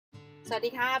สวัส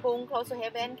ดีค่ะบุ้ง Close to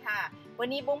Heaven ค่ะวัน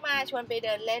นี้บุ้งมาชวนไปเ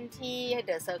ดินเล่นที่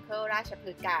The Circle ราชพ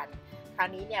ฤกษ์กันคราว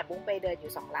นี้เนี่ยบุ้งไปเดินอ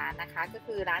ยู่2ร้านนะคะก็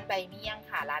คือร้านใบเมี่ยง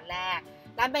ค่ะร้านแรก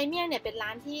ร้านใบเมี่ยงเนี่ยเป็นร้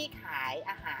านที่ขาย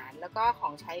อาหารแล้วก็ขอ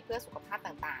งใช้เพื่อสุขภาพ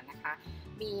ต่างๆนะคะ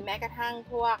มีแม้กระทั่ง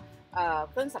พวก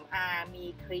เครื่องสำอางมี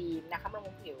ครีมนะคะบำ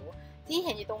รุงผิวที่เ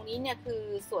ห็นอยู่ตรงนี้เนี่ยคือ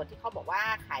ส่วนที่เขาบอกว่า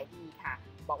ขายดีค่ะ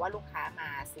บอกว่าลูกค้ามา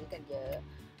ซื้อกันเยอะ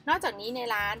นอกจากนี้ใน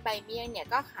ร้านใบเมี่ยงเนี่ย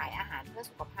ก็ขายอาหารเพื่อ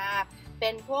สุขภาพเป็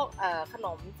นพวกขน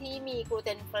มที่มีกลูเต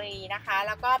นฟรีนะคะแ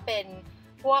ล้วก็เป็น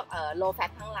พวกโลแฟ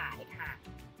ตทั้งหลายค่ะ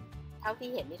เท่าที่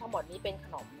เห็นนี่ทั้งหมดนี้เป็นข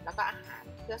นมแล้วก็อาหาร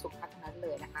เพื่อสุขภาพทั้งนั้นเล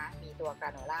ยนะคะมีตัวกรา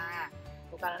โนล่า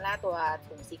ตัว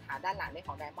ถุงสีขาวด้านหลังในข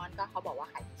องไดมอนด์ก็เขาบอกว่า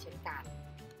ขายดีเช่นกัน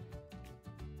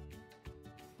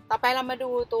ต่อไปเรามาดู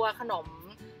ตัวขนม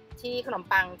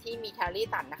ปังที่มีแคลอรี่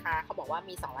ต่ำนะคะเขาบอกว่า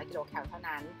มี200กิโลแคลเท่า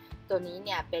นั้นตัวนี้เ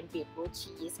นี่ยเป็นบีทรูท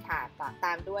ชีสค่ะต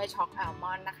ามด้วยช็อกอัลม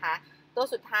อนด์นะคะตัว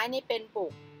สุดท้ายนี่เป็นบุ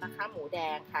กนะคะหมูแด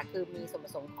งค่ะคือมีส่วนผ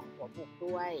สมของหัวบุก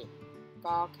ด้วย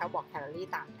ก็เขาบอกแคลอรี่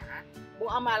ต่ำนะบุ้ง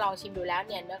เอามาลองชิมดูแล้ว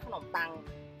เนี่ยเนื้อขนมปัง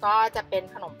ก็จะเป็น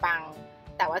ขนมปัง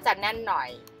แต่ว่าจะแน่นหน่อ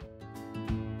ย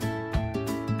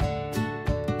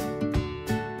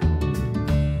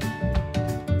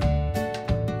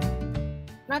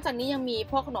นอกจากนี้ยังมี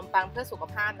พวกขนมปังเพื่อสุข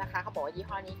ภาพนะคะเขาบอกว่ายี่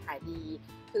ห้อนี้ขายดี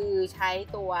คือใช้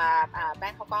ตัวแป้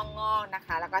งข้าวกล้องงอกนะค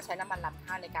ะแล้วก็ใช้น้ำมันรำ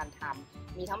ข้าวในการท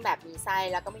ำมีทั้งแบบมีไส้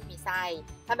แล้วก็ไม่มีไส้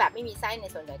ถ้าแบบไม่มีไส้ใน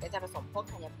ส่วนใหญ่ก็จะผสมพวก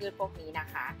ธัญพืชพวกนี้นะ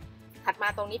คะถัดมา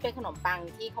ตรงนี้เป็นขนมปัง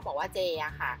ที่เขาบอกว่าเจอ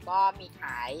ะค่ะก็มีข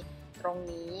ายตรง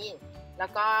นี้แล้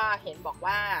วก็เห็นบอก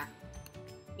ว่า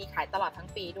มีขายตลอดทั้ง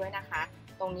ปีด้วยนะคะ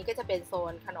ตรงนี้ก็จะเป็นโซ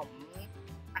นขนม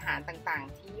อาหารต่าง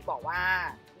ๆที่บอกว่า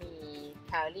มีแ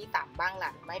คลอรี่ต่ำบ้างห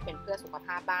ลังไม่เป็นเพื่อสุขภ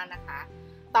าพบ้างนะคะ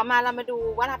ต่อมาเรามาดู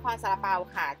วราภรณซาลาเปา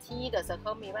ค่ะที่ The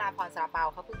Circle มีวราภรณซาลาเปา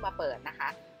เขาเพิ่งมาเปิดนะคะ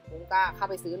ผมก็เข้า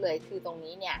ไปซื้อเลยคือตรง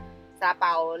นี้เนี่ยซาลาเป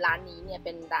าร้านนี้เนี่ยเ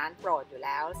ป็นร้านโปรดอยู่แ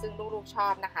ล้วซึ่งลูกๆชอ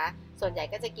บนะคะส่วนใหญ่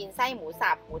ก็จะกินไส้หมู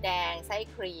สับหมูแดงไส้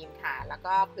ครีมค่ะแล้ว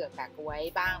ก็เผือกแปะก๊วย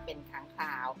บ้างเป็นครั้งคร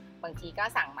าวบางทีก็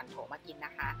สั่งหมั่นโถมากินน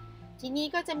ะคะที่นี่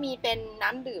ก็จะมีเป็นน้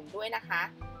ำดื่มด้วยนะคะ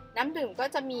น้ำดื่มก็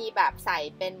จะมีแบบใส่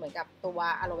เป็นเหมือนกับตัว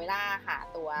อะโลเวราค่ะ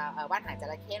ตัวว่านหางจ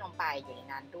ระเข้ลงไปอยู่ใน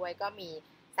นั้นด้วยก็มี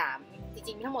จ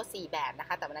ริงๆมีทั้งหมด4แบบนะค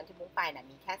ะแต่วันนั้นที่มุ้งไป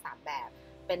มีแค่3แบบ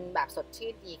เป็นแบบสดชื่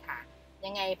นดีค่ะ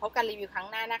ยังไงพบกันรีวิวครั้ง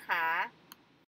หน้านะคะ